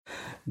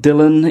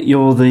Dylan,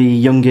 you're the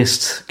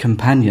youngest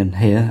companion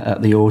here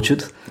at the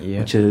Orchard,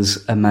 which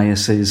is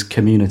Emmaus's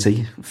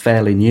community,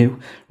 fairly new,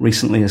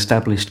 recently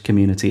established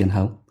community in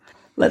Hull.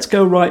 Let's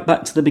go right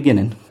back to the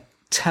beginning.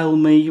 Tell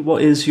me,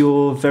 what is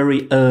your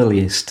very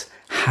earliest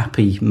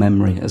happy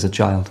memory as a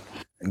child?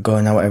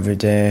 Going out every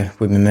day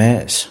with my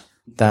mates.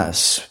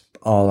 That's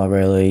all I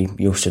really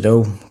used to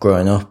do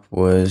growing up.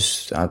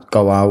 Was I'd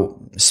go out,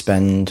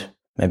 spend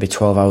maybe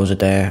 12 hours a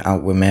day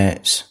out with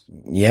mates.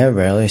 Yeah,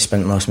 really,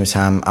 spent most of my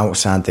time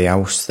outside the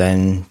house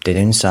than did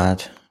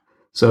inside.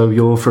 So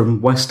you're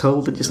from West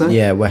Hull, did you say?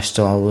 Yeah, West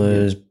Hull. I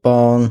was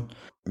born,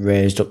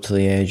 raised up to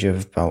the age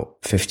of about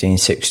 15,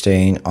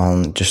 16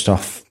 on just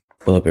off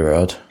Willoughby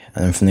Road.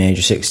 And then from the age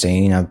of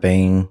 16, I've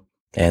been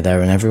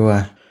there and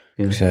everywhere.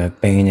 Yeah. So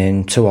I've been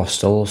in 2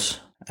 hostels,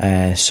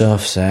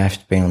 surf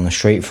surfed, been on the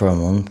street for a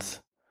month.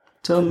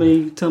 Tell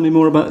me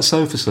more about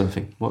sofa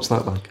surfing. What's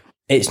that like?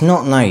 It's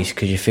not nice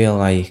because you feel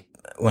like,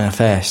 when I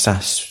first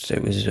asked,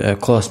 it was a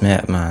close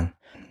mate of mine,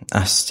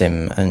 asked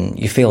him, and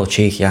you feel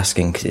cheeky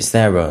asking because it's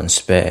their own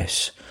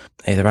space.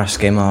 Either ask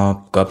him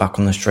or go back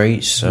on the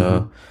streets.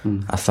 So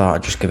I thought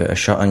I'd just give it a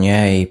shot, and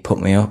yeah, he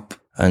put me up.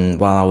 And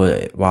while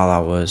I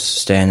was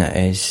staying at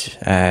his,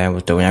 I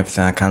was doing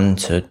everything I can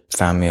to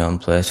find my own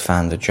place,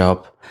 find a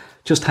job.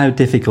 Just how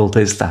difficult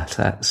is that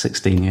at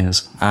 16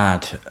 years?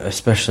 Hard,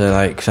 especially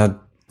like, cause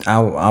I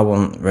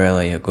wasn't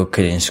really a good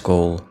kid in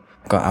school.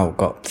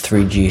 Got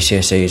 3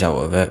 GCSEs out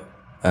of it,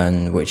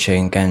 and which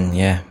again,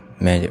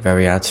 made it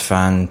very hard to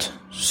find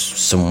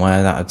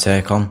somewhere that I'd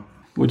take on.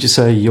 Would you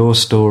say your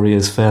story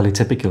is fairly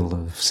typical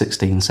of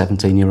 16,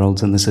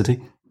 17-year-olds in the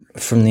city?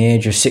 From the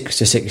age of 6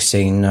 to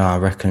 16, no, I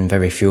reckon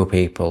very few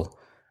people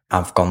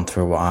have gone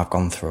through what I've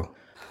gone through.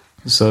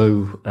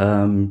 So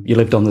you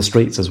lived on the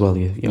streets as well,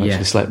 you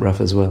actually slept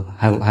rough as well.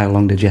 How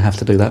long did you have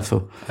to do that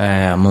for?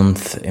 A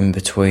month in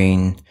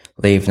between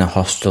leaving a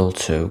hostel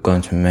to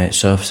going to my mate's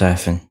surf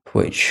surfing,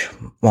 which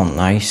wasn't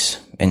nice,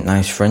 ain't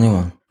nice for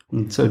anyone.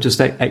 So just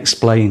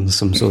explain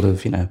some sort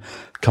of,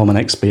 common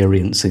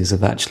experiences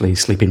of actually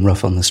sleeping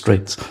rough on the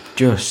streets.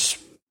 Just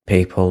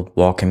people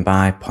walking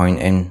by,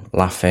 pointing,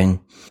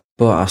 laughing.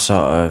 But I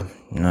sort of,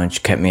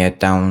 just kept my head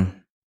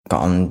down,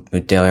 got on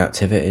with daily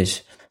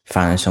activities,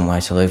 finding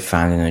somewhere to live,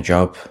 finding a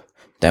job.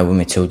 There were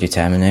my 2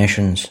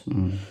 determinations.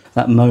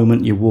 That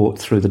moment you walked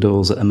through the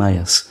doors at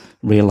Emmaus,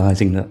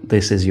 realising that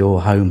this is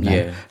your home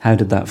now, how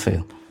did that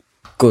feel?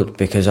 Good,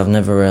 because I've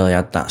never really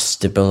had that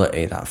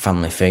stability, that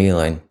family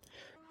feeling.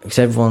 Because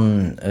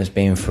everyone has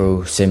been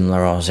through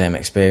similar or same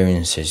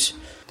experiences.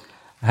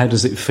 How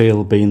does it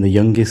feel being the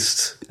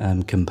youngest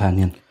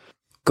companion?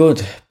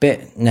 Good,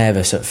 bit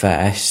nervous at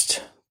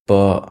first,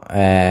 but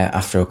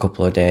after a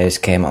couple of days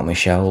came out of my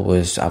shell,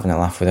 was having a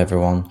laugh with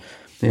everyone.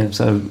 Yeah,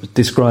 so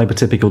describe a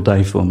typical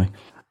day for me.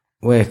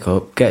 Wake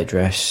up, get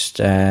dressed,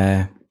 we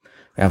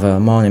have a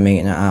morning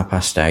meeting at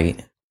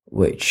 8:30,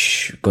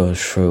 which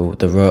goes through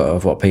the route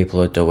of what people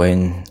are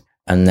doing,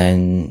 and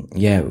then,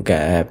 we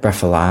get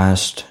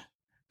breathalyzed,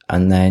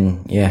 and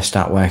then,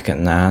 start work at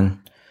 9,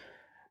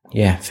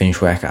 finish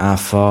work at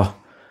 4:30,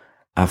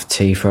 have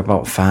tea for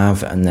about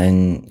 5, and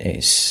then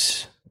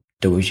it's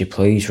do as you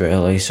please,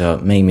 really. So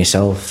me,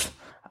 myself,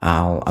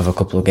 I'll have a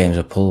couple of games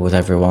of pool with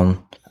everyone,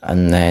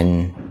 and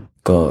then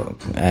go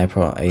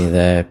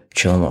either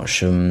chill and watch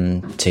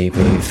some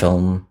TV,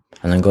 film,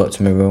 and then go up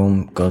to my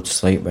room, go to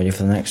sleep, ready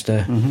for the next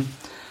day. Mm-hmm.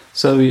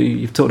 So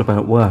you've talked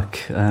about work.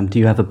 Do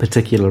you have a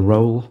particular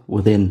role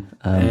within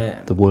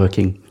the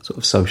working sort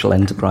of social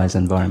enterprise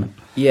environment?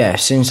 Yeah,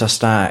 since I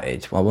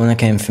started, when I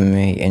came for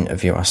my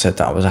interview, I said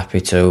that I was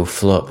happy to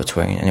float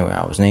between anywhere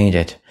I was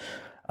needed.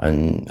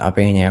 And I've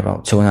been here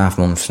about 2.5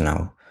 months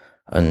now.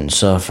 And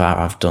so far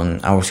I've done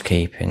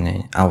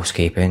housekeeping,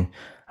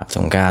 I've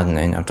done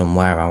gardening, I've done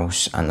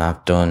warehouse, and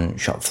I've done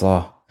shop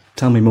floor.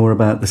 Tell me more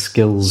about the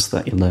skills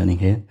that you're learning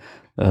here,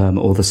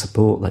 or the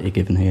support that you're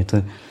given here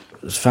too.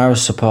 As far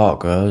as support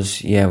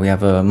goes, we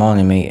have a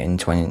morning meeting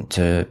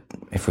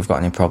if we've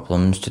got any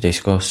problems to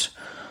discuss.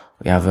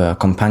 We have a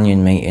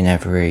companion meeting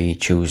every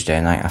Tuesday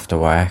night after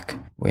work.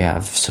 We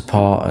have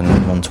support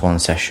and one-to-one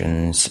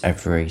sessions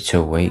every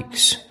 2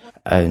 weeks.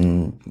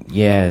 And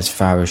as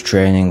far as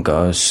training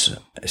goes,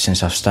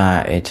 since I've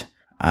started,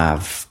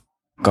 I've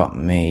got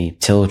me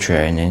till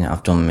training.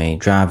 I've done me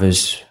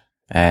driver's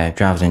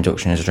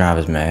induction as a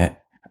driver's mate.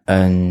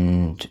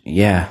 And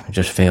I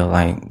just feel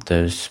like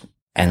there's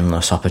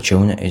endless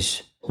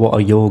opportunities. What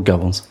are your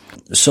goals?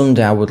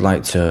 Someday I would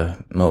like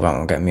to move out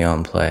and get my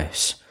own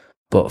place.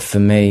 But for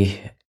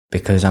me,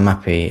 because I'm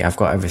happy, I've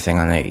got everything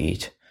I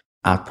need,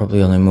 I'd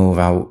probably only move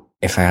out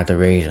if I had a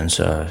reason,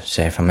 so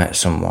say if I met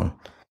someone.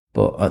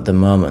 But at the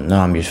moment,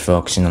 no, I'm just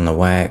focusing on the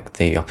work,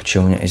 the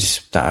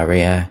opportunities that are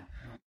here.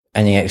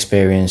 Any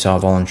experience or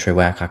voluntary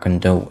work I can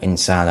do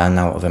inside and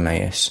out of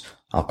Emmaus,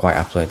 I'll quite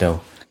happily do.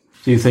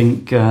 Do you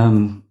think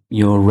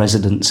your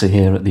residency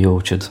here at the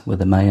Orchard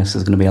with Emmaus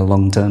is going to be a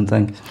long-term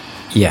thing?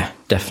 Yeah,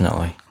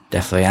 definitely.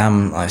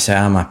 I'm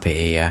happy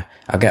here.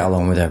 I get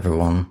along with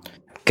everyone.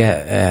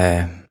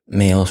 Get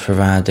meals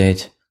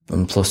provided,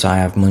 and plus I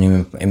have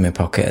money in my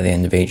pocket at the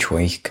end of each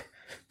week.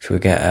 So we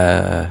get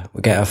a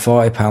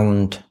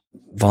 £40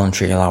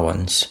 voluntary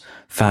allowance.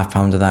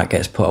 £5 of that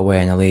gets put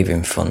away in a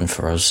leaving fund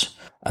for us.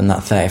 And that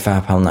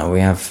 £35 that we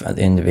have at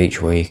the end of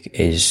each week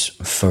is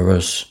for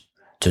us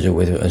to do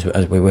with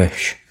as we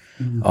wish.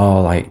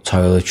 All like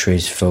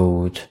toiletries,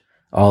 food,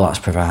 all that's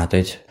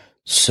provided.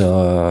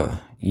 So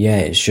yeah,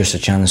 it's just a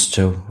chance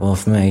to, well,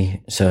 for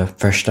me, it's a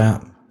fresh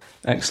start.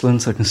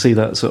 Excellent. I can see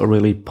that sort of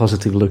really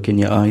positive look in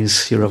your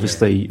eyes. You're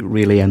obviously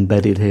really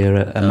embedded here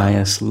at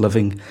Emmaus,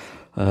 loving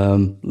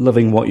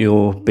what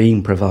you're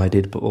being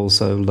provided, but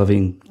also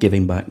loving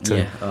giving back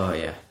to.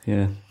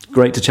 Yeah.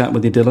 Great to chat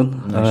with you,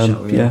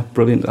 Dylan. Yeah,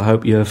 brilliant. I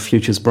hope your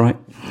future's bright.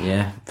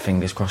 Yeah,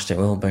 fingers crossed it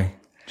will be.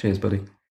 Cheers, buddy.